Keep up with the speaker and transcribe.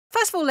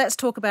first of all, let's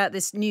talk about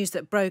this news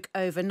that broke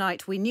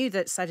overnight. We knew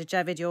that Sajid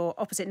Javid, your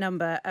opposite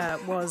number,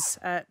 was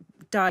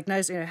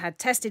diagnosed, had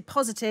tested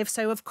positive.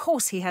 So, of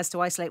course, he has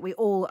to isolate. We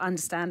all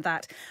understand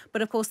that.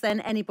 But, of course,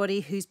 then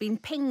anybody who's been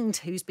pinged,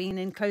 who's been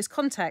in close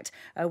contact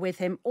with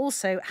him,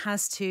 also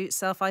has to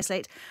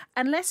self-isolate,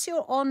 unless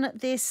you're on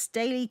this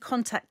daily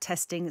contact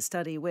testing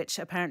study, which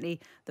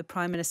apparently the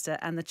Prime Minister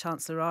and the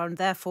Chancellor are, and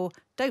therefore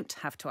don't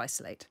have to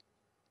isolate.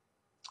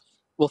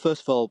 Well,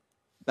 first of all,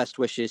 best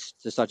wishes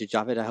to Sajid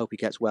Javid. I hope he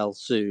gets well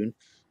soon.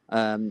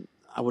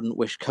 I wouldn't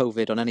wish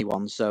COVID on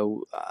anyone,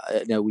 so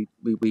we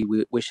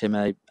wish him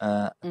a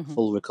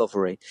full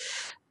recovery.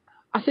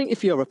 I think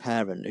if you're a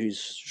parent who's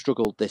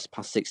struggled this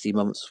past 60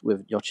 months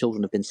with your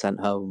children have been sent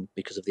home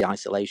because of the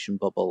isolation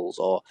bubbles,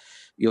 or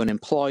you're an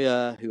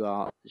employer who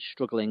are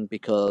struggling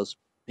because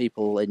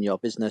people in your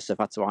business have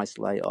had to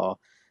isolate, or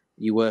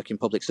you work in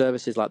public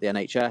services like the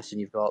NHS and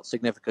you've got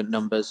significant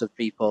numbers of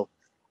people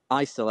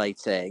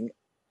isolating,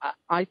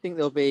 I think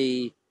there'll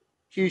be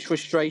huge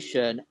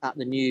frustration at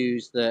the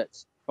news that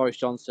Boris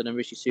Johnson and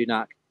Rishi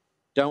Sunak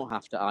don't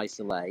have to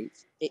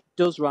isolate. It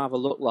does rather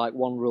look like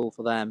one rule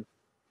for them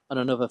and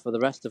another for the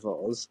rest of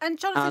us. And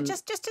Jonathan,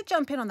 just to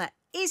jump in on that,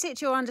 is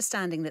it your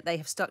understanding that they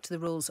have stuck to the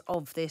rules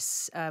of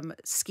this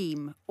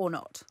scheme or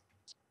not?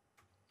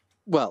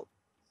 Well,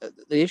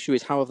 the issue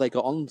is, how have they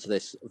got onto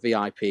this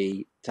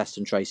VIP test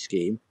and trace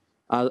scheme?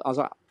 As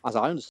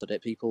I understood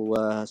it, people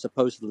were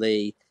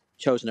supposedly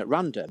chosen at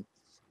random.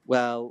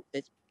 Well,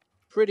 it's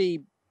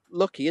pretty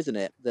lucky, isn't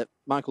it, that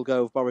Michael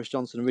Gove, Boris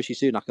Johnson and Rishi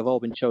Sunak have all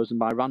been chosen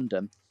by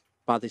random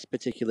by this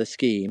particular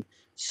scheme.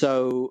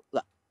 So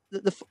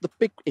the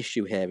big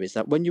issue here is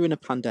that when you're in a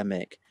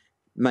pandemic,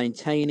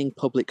 maintaining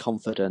public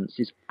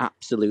confidence is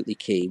absolutely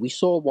key. We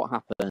saw what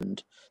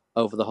happened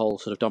over the whole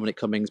sort of Dominic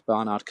Cummings,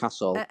 Barnard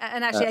Castle.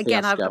 And actually,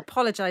 again, fiasco. I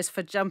apologise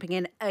for jumping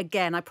in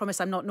again. I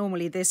promise I'm not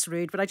normally this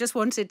rude, but I just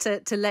wanted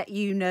to let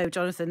you know,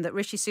 Jonathan, that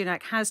Rishi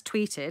Sunak has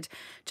tweeted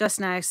just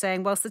now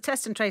saying, whilst the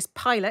test and trace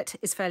pilot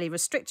is fairly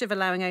restrictive,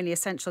 allowing only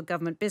essential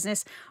government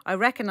business, I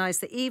recognise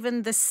that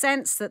even the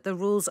sense that the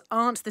rules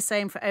aren't the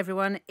same for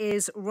everyone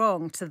is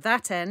wrong. To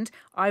that end,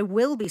 I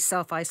will be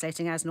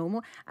self-isolating as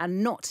normal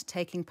and not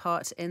taking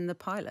part in the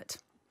pilot.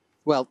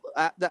 Well,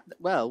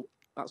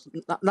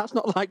 that's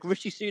not like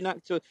Rishi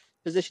Sunak to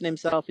position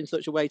himself in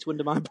such a way to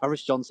undermine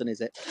Boris Johnson, is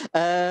it?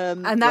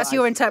 And that's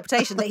your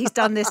interpretation, that he's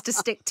done this to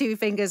stick two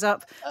fingers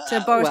up to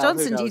Boris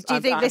Johnson. Do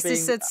you think this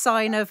is a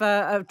sign of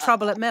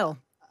trouble at mill?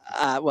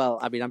 Well,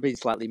 I mean, I'm being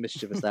slightly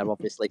mischievous there,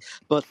 obviously.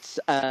 But,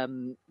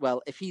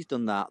 if he's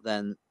done that,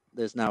 then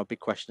there's now a big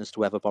question as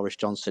to whether Boris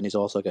Johnson is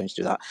also going to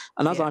do that.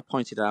 And as I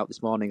pointed out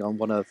this morning on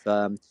one of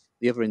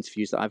the other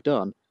interviews that I've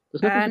done,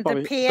 and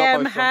the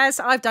PM has...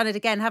 I've done it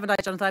again, haven't I,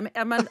 Jonathan?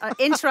 I'm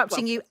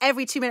interrupting you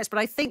every 2 minutes, but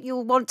I think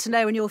you'll want to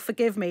know and you'll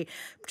forgive me.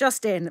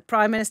 Just in, the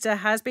Prime Minister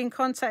has been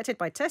contacted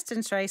by Test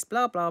and Trace,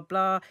 blah, blah,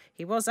 blah.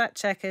 He was at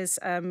Chequers.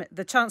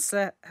 The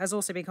Chancellor has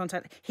also been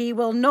contacted.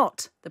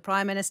 The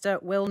Prime Minister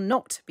will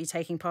not be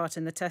taking part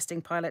in the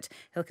testing pilot.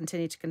 He'll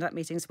continue to conduct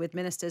meetings with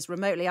ministers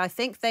remotely. I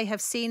think they have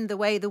seen the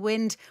way the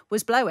wind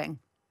was blowing.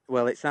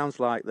 Well, it sounds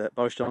like that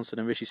Boris Johnson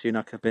and Rishi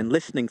Sunak have been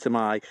listening to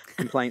my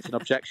complaints and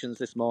objections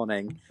this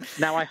morning.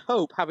 Now, I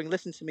hope, having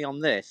listened to me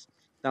on this,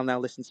 they'll now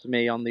listen to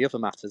me on the other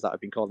matters that I've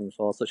been calling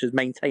for, such as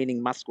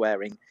maintaining mask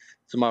wearing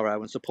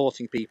tomorrow and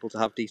supporting people to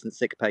have decent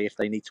sick pay if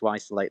they need to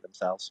isolate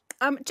themselves.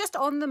 Just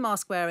on the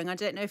mask wearing, I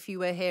don't know if you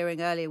were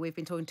hearing earlier, we've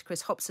been talking to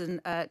Chris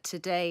Hobson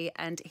today,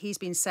 and he's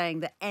been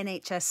saying that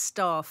NHS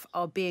staff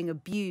are being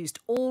abused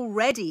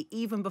already,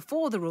 even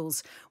before the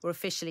rules were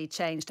officially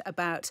changed,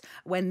 about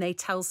when they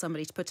tell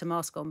somebody to put a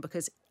mask on,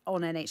 because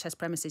on NHS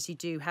premises you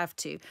do have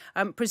to.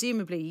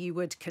 Presumably you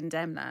would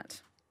condemn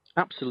that.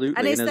 Absolutely.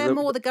 And is there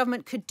more the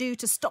government could do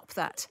to stop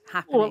that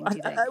happening, do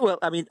you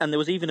think? And there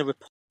was even a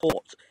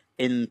report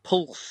in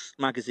Pulse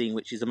magazine,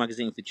 which is a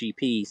magazine for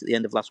GPs, at the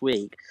end of last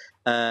week,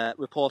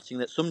 reporting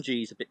that some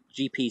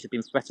GPs have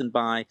been threatened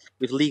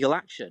with legal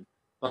action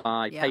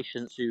by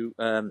patients who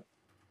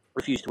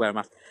refuse to wear a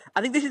mask. I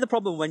think this is the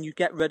problem when you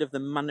get rid of the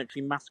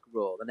mandatory mask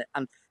rule.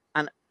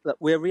 And look,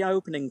 we're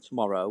reopening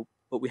tomorrow,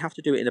 but we have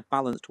to do it in a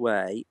balanced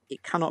way.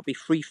 It cannot be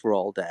free for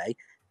all day.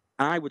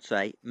 I would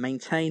say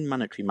maintain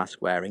mandatory mask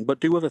wearing, but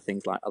do other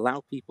things like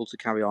allow people to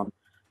carry on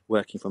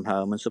working from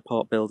home and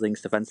support buildings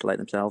to ventilate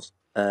themselves,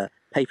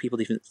 pay people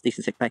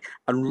decent sick pay,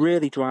 and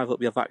really drive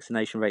up your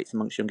vaccination rates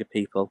amongst younger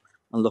people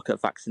and look at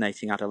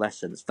vaccinating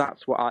adolescents. That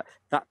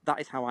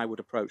is how I would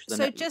approach the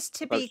next. So just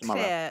to be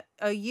clear,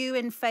 are you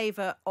in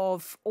favour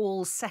of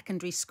all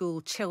secondary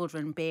school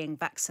children being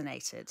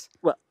vaccinated?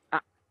 Well,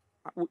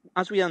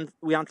 as we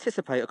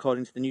anticipate,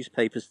 according to the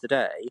newspapers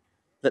today,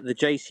 that the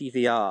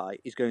JCVI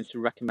is going to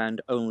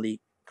recommend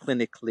only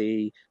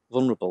clinically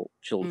vulnerable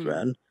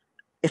children.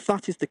 If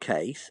that is the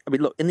case, I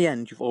mean, look, in the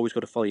end, you've always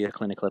got to follow your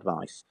clinical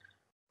advice.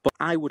 But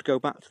I would go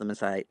back to them and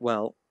say,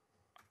 well,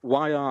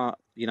 why are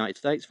the United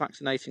States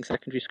vaccinating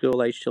secondary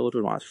school-age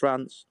children? Why is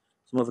France,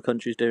 some other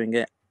countries doing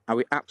it? Are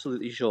we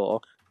absolutely sure?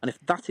 And if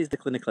that is the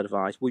clinical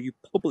advice, will you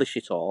publish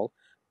it all?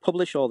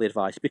 Publish all the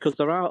advice? Because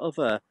there are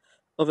other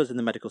others in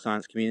the medical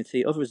science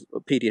community, others,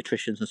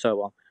 paediatricians and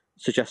so on,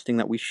 suggesting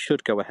that we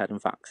should go ahead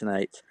and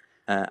vaccinate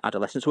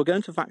adolescents. We're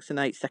going to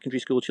vaccinate secondary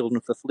school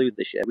children for flu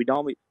this year.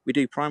 We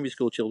do primary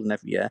school children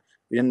every year.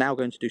 We are now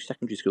going to do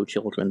secondary school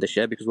children this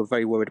year because we're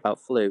very worried about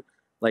flu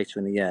later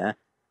in the year.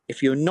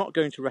 If you're not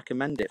going to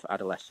recommend it for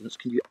adolescents,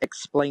 can you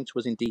explain to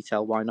us in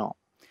detail why not?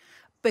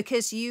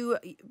 Because you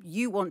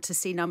want to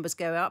see numbers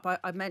go up.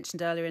 I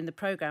mentioned earlier in the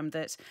programme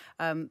that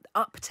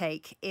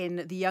uptake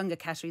in the younger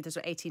category,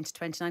 the 18 to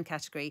 29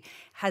 category,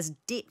 has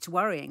dipped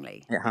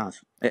worryingly. It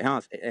has.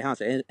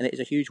 And it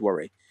is a huge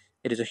worry.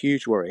 It is a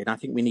huge worry. And I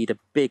think we need a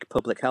big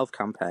public health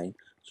campaign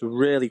to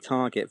really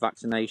target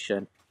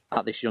vaccination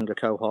at this younger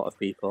cohort of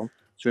people,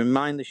 to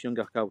remind this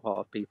younger cohort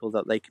of people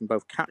that they can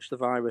both catch the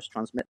virus,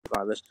 transmit the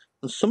virus,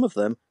 and some of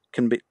them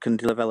can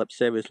develop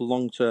serious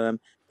long-term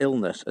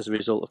illness as a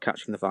result of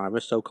catching the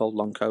virus, so-called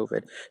long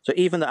COVID. So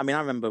even that, I mean, I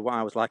remember what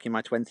I was like in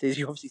my 20s.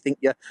 You obviously think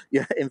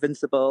you're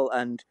invincible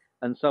and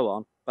so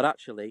on, but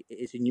actually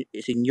it's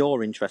in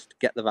your interest to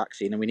get the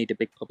vaccine, and we need a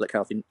big public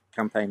health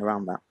campaign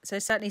around that. So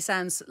it certainly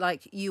sounds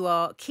like you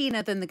are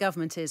keener than the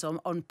government is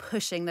on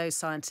pushing those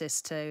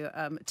scientists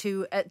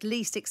to at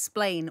least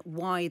explain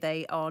why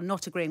they are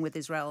not agreeing with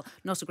Israel,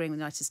 not agreeing with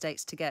the United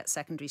States to get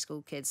secondary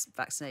school kids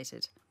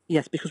vaccinated.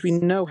 Yes, because we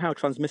know how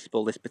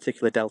transmissible this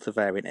particular Delta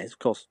variant is. Of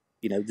course,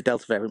 the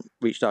Delta variant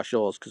reached our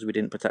shores because we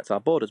didn't protect our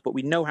borders, but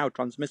we know how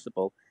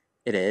transmissible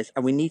it is,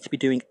 and we need to be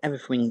doing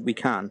everything we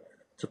can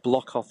to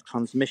block off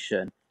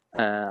transmission,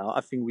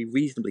 everything we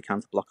reasonably can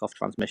to block off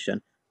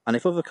transmission. And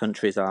if other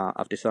countries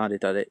have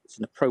decided that it's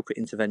an appropriate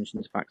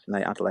intervention to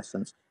vaccinate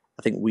adolescents,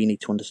 I think we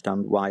need to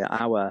understand why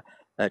our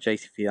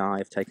JCVI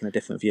have taken a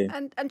different view.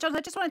 And John,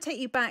 I just want to take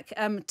you back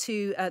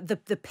to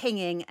the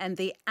pinging and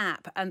the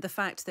app, and the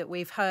fact that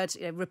we've heard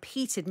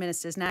repeated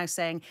ministers now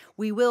saying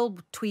we will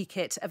tweak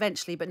it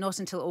eventually, but not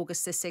until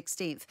August the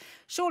 16th.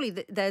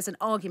 Surely there's an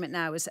argument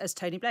now, as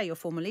Tony Blair, your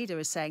former leader,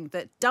 is saying,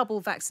 that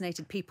double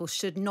vaccinated people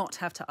should not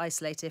have to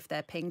isolate if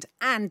they're pinged,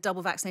 and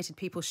double vaccinated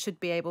people should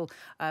be able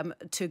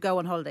to go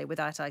on holiday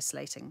without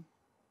isolating.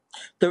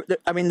 There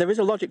is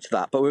a logic to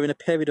that, but we're in a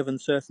period of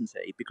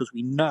uncertainty because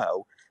we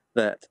know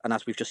that, and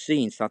as we've just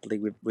seen, sadly,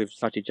 with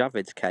Sajid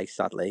Javid's case,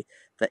 sadly,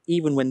 that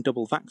even when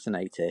double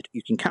vaccinated,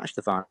 you can catch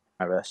the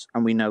virus,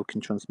 and we know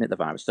can transmit the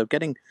virus. So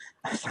getting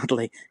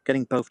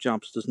both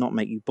jobs does not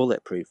make you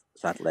bulletproof,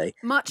 sadly.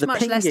 Much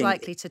less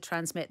likely to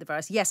transmit the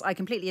virus. Yes, I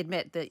completely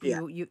admit that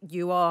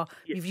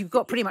you've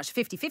got pretty much a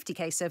 50-50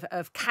 case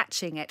of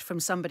catching it from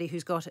somebody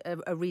who's got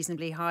a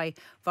reasonably high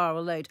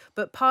viral load,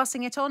 but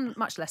passing it on,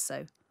 much less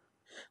so.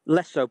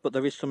 Less so, but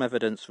there is some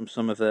evidence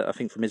from I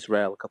think from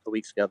Israel a couple of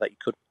weeks ago, that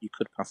you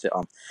could pass it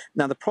on.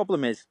 Now the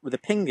problem is with the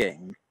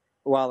pinging,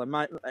 while it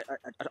might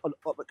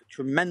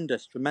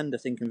tremendous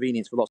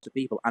inconvenience for lots of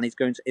people, and is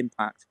going to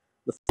impact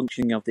the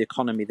functioning of the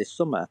economy this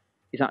summer,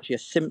 is actually a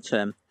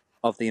symptom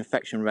of the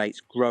infection rates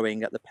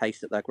growing at the pace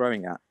that they're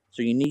growing at.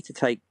 So you need to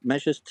take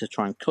measures to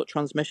try and cut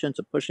transmission,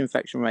 to push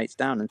infection rates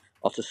down,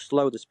 or to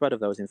slow the spread of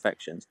those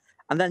infections.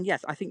 And then,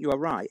 yes, I think you are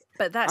right.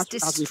 But that's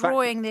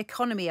destroying the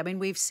economy. I mean,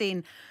 we've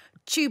seen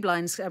tube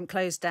lines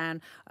closed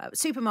down,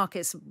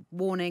 supermarkets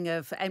warning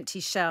of empty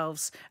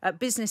shelves,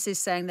 businesses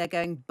saying they're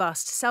going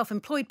bust,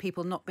 self-employed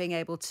people not being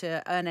able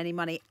to earn any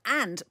money,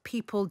 and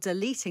people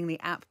deleting the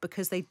app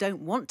because they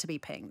don't want to be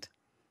pinged.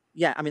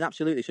 Yeah, I mean,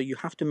 absolutely. So you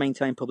have to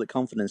maintain public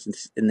confidence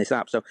in this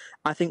app. So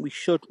I think we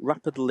should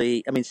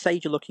rapidly,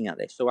 Sage are looking at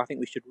this, so I think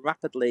we should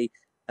rapidly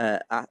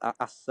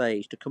ask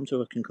Sage to come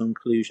to a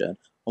conclusion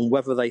on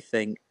whether they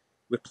think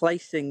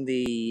replacing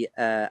the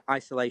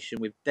isolation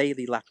with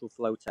daily lateral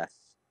flow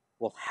tests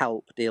will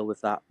help deal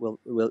with that. Will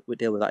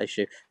deal with that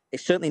issue.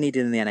 It's certainly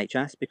needed in the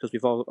NHS because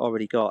we've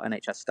already got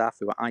NHS staff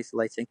who are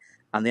isolating,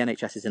 and the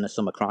NHS is in a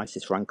summer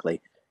crisis,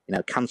 frankly.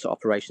 Cancer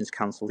operations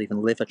cancelled,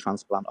 even liver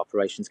transplant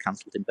operations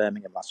cancelled in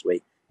Birmingham last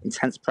week.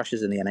 Intense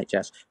pressures in the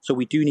NHS. So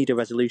we do need a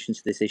resolution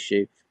to this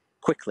issue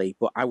quickly.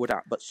 But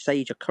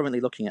Sage are currently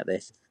looking at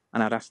this,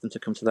 and I'd ask them to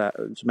come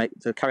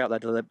to carry out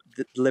their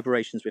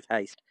deliberations with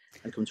haste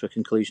and come to a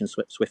conclusion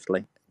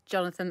swiftly.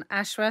 Jonathan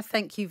Ashworth,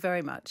 thank you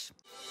very much.